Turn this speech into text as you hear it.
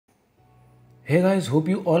Hey guys, hope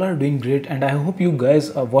you all are doing great and I hope you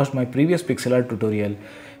guys watched my previous Pixlr tutorial.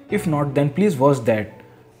 If not, then please watch that.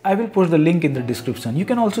 I will post the link in the description. You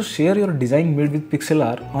can also share your design made with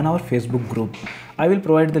Pixlr on our Facebook group. I will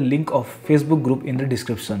provide the link of Facebook group in the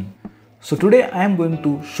description. So today I am going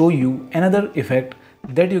to show you another effect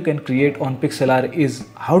that you can create on Pixlr is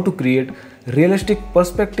how to create realistic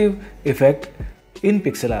perspective effect in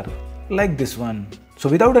Pixlr like this one. So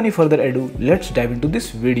without any further ado, let's dive into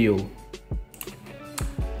this video.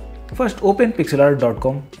 First open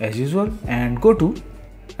pixlr.com as usual and go to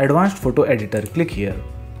advanced photo editor. Click here.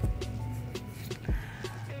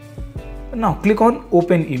 Now click on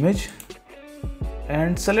open image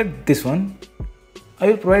and select this one. I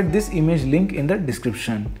will provide this image link in the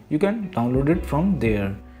description. You can download it from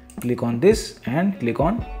there. Click on this and click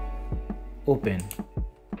on open.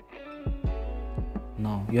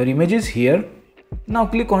 Now your image is here. Now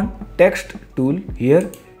click on text tool here,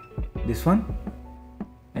 this one,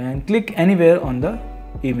 and click anywhere on the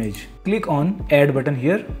image. Click on add button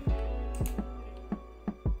here.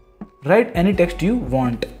 Write any text you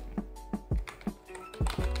want.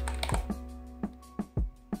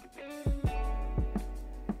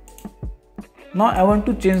 Now I want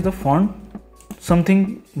to change the font,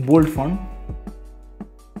 something bold font.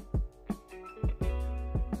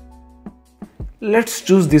 Let's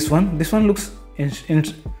choose this one. This one looks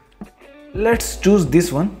let's choose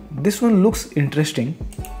this one. This one looks interesting.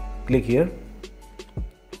 Click here.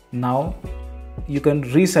 Now you can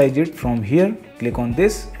resize it from here. Click on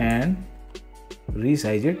this and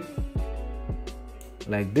resize it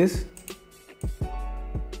like this.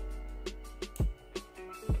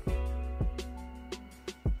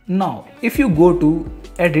 Now if you go to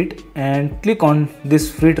edit and click on this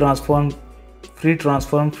free transform,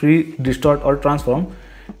 free distort or transform,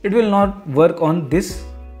 it will not work on this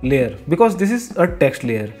layer because this is a text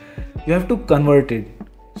layer. You have to convert it.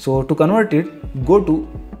 So to convert it, go to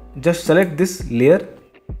just select this layer,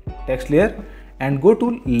 text layer, and go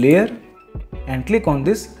to layer and click on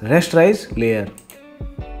this rasterize layer.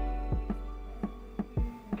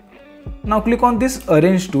 Now click on this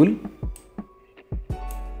arrange tool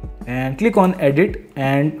and click on edit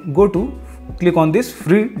and go to click on this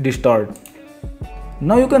free distort.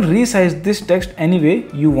 Now you can resize this text any way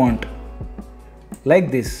you want, like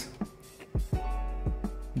this.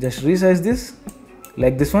 Just resize this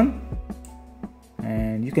like this one,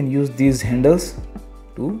 and you can use these handles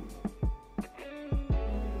too.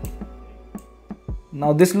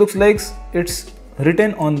 Now this looks like it's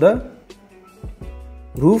written on the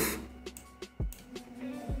roof.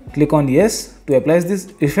 Click on yes to apply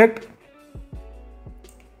this effect.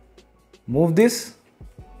 Move this.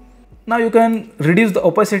 Now you can reduce the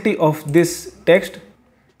opacity of this text.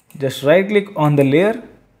 Just right click on the layer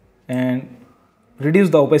and reduce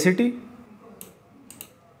the opacity.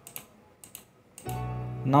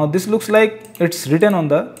 Now this looks like it's written on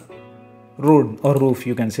the road or roof,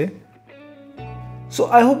 you can say. So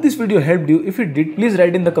I hope this video helped you. If it did, please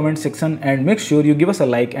write in the comment section and make sure you give us a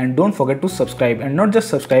like and don't forget to subscribe, and not just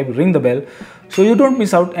subscribe, ring the bell so you don't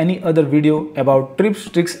miss out any other video about tips,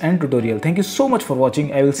 tricks and tutorial. Thank you so much for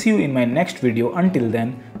watching. I will see you in my next video. Until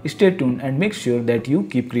then, stay tuned and make sure that you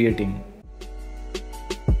keep creating.